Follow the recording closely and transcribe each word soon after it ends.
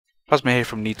Plasma here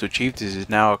from Need to Achieve. This is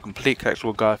now a complete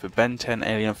collectible guide for Ben 10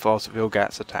 Alien Fast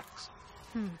Vilgax attacks.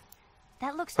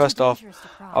 That looks First too off, dangerous to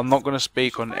cross. I'm not going to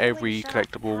speak on every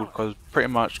collectible because pretty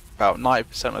much about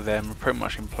 90% of them are pretty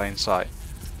much in plain sight.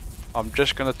 I'm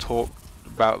just going to talk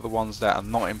about the ones that are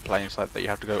not in plain sight that you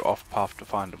have to go off path to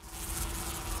find them.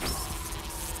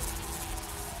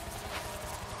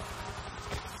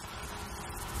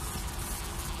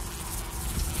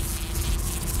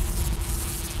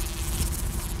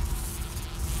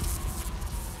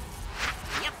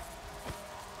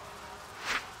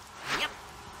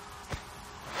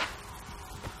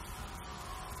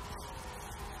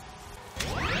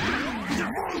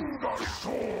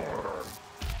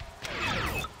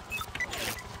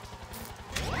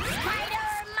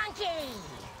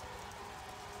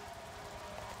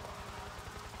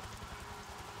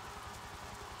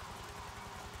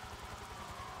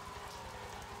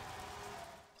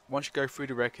 Once you go through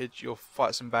the wreckage, you'll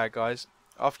fight some bad guys.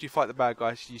 After you fight the bad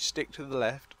guys, you stick to the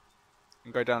left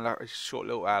and go down a short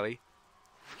little alley,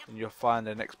 and you'll find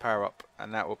the next power up,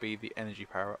 and that will be the energy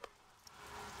power up.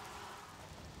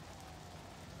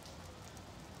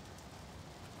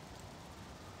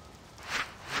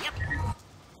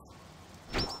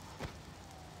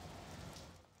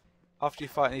 After you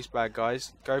fight these bad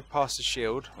guys, go past the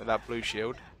shield with that blue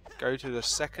shield, go to the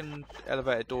second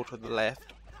elevator door to the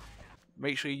left.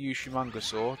 Make sure you use your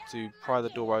Mungosaur to pry the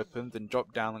door open, then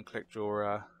drop down and collect your,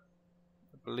 I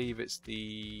believe it's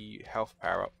the health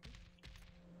power up.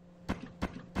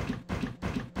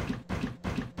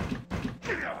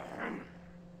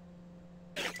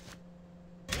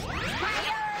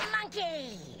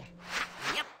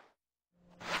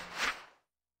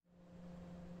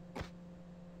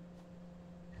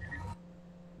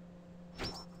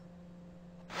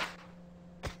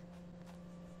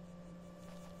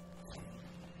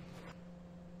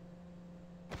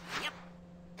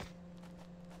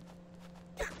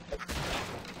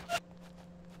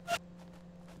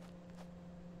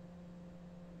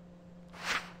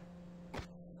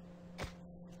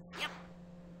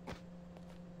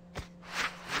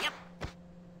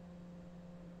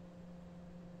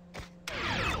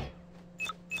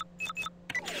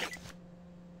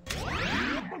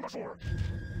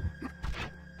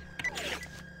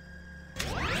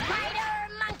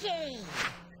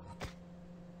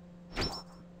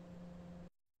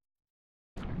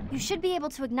 You should be able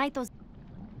to ignite those.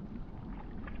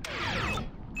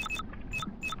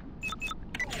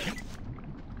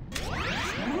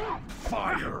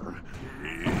 Fire!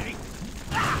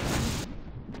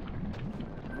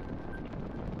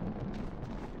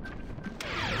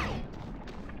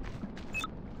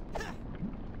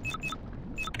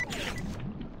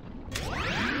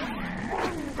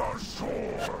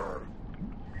 Mungosaur!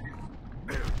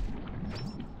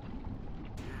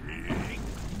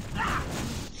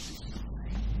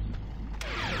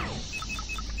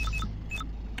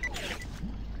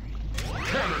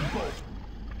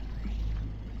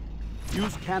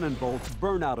 Use Cannon Bolt's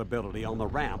burnout ability on the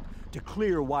ramp to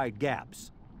clear wide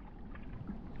gaps.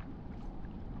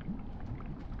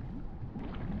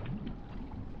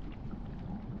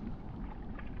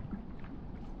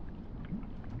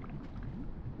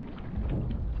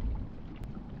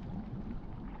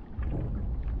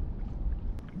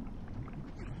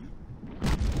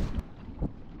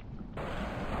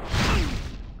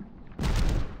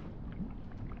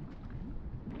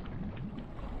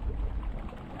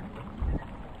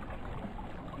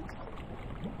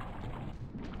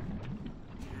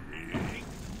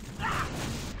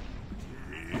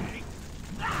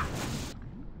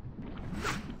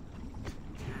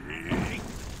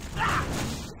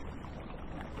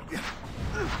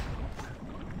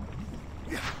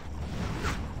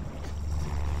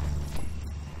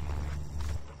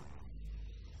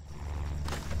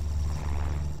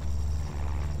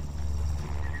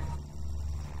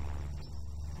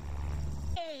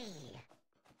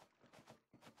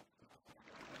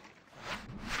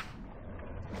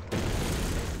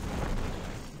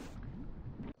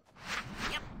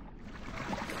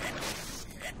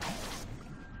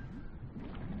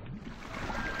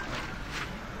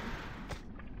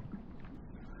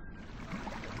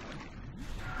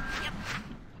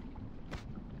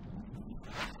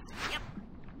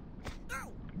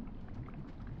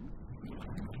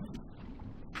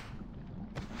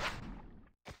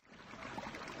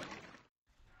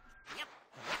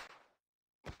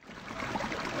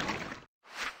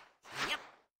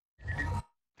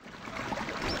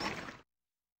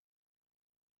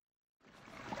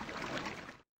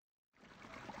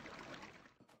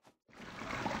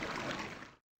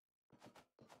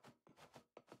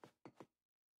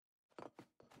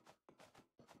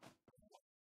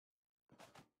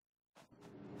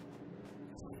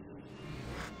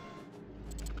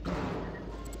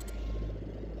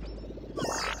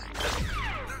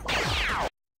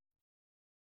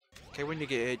 Okay, when you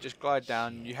get here, just glide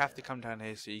down. You have to come down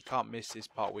here, so you can't miss this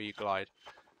part where you glide.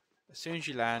 As soon as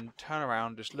you land, turn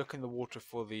around, just look in the water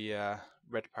for the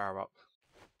red power-up.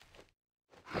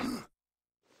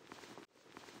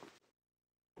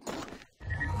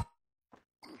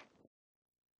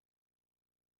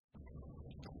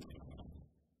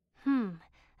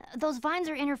 Those vines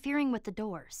are interfering with the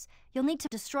doors. You'll need to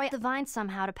destroy the vines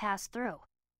somehow to pass through.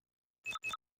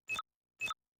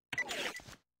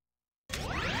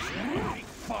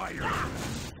 Fire!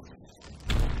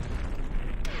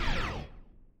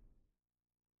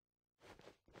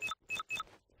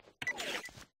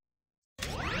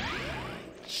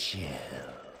 Chill.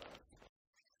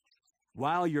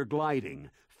 While you're gliding,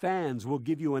 fans will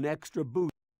give you an extra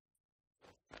boost.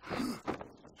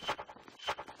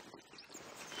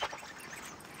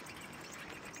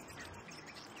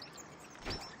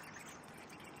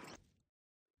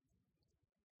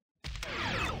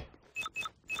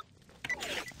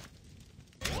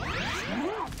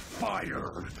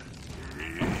 Fire!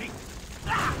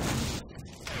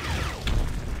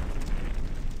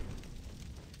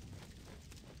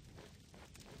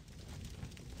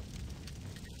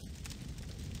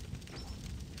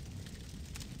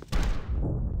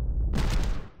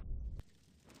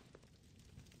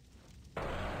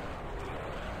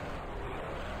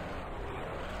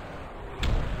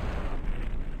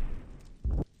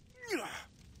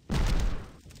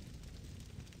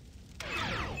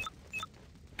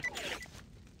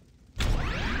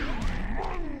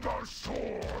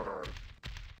 Sword!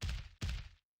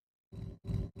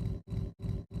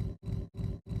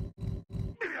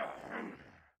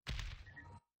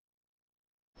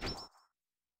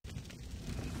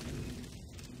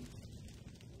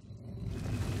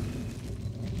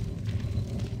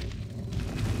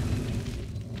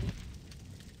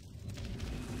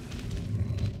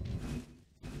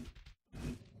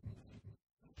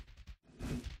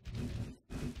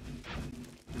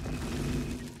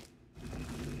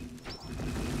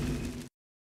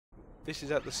 This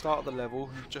is at the start of the level,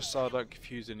 just so I don't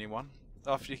confuse anyone.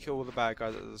 After you kill all the bad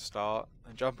guys at the start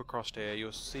and jump across here,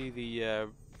 you'll see the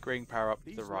green power up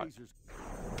to the right.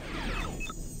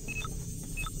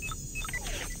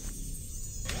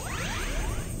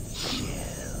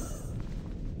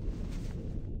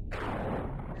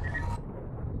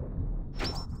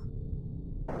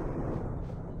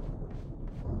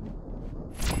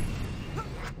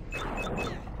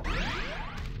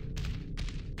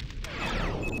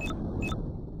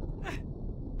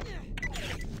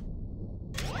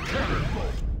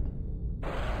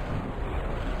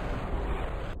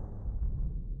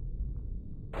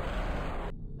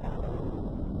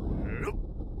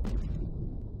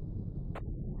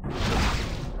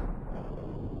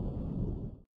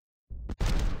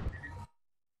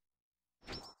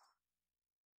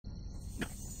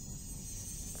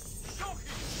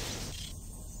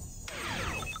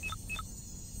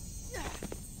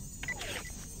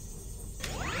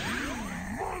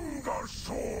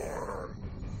 Sword!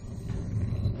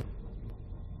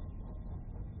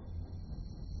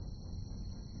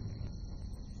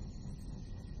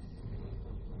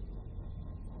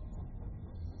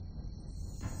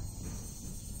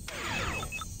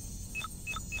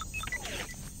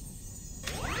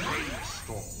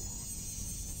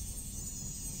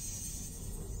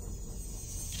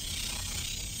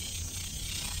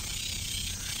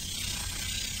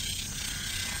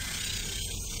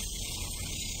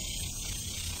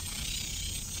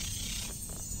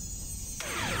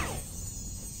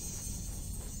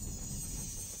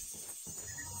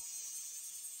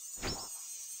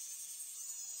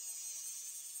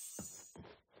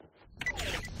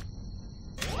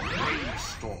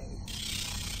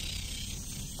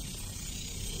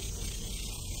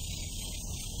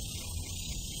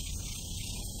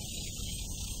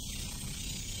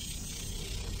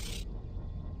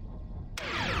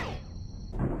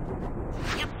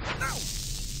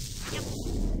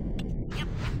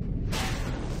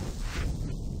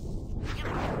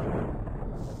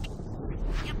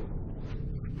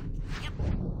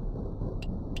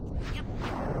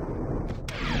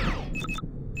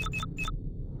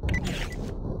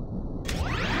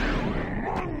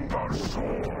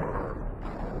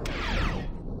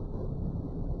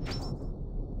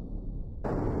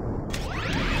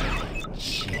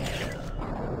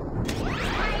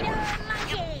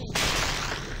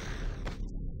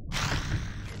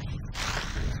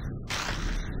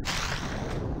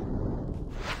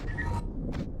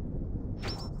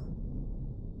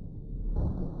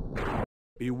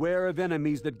 Beware of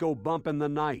enemies that go bump in the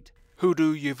night.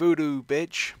 Hoodoo, you voodoo,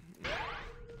 bitch.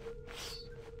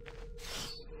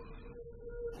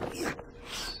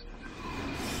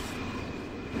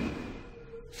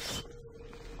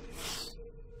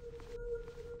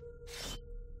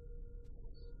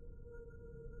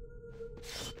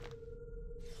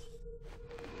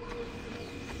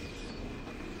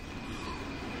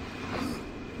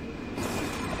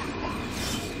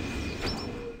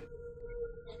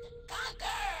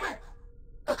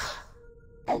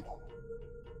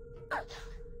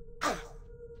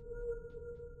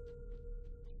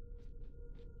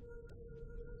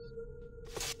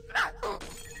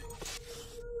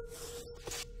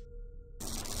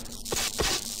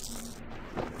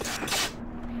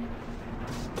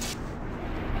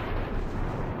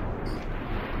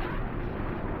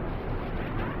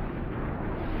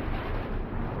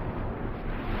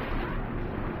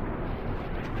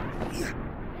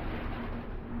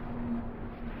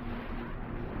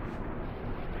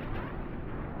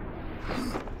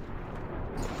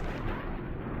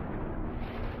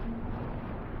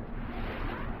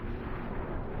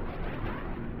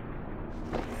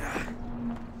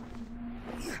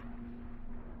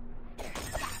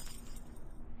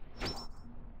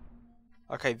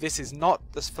 Okay, this is not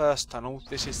the first tunnel,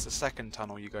 this is the second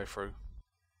tunnel you go through.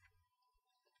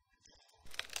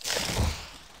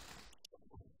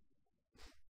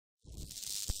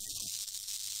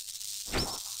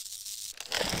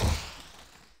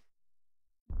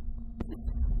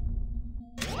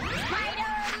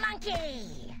 Spider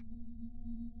monkey!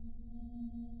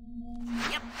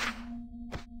 Yep.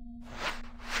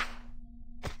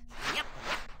 Yep.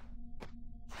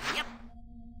 Yep.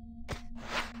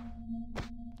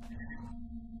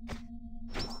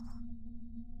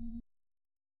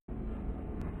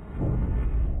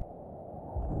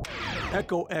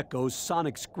 Echo Echo's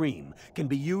sonic scream can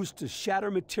be used to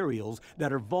shatter materials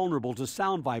that are vulnerable to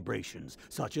sound vibrations,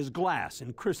 such as glass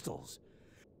and crystals.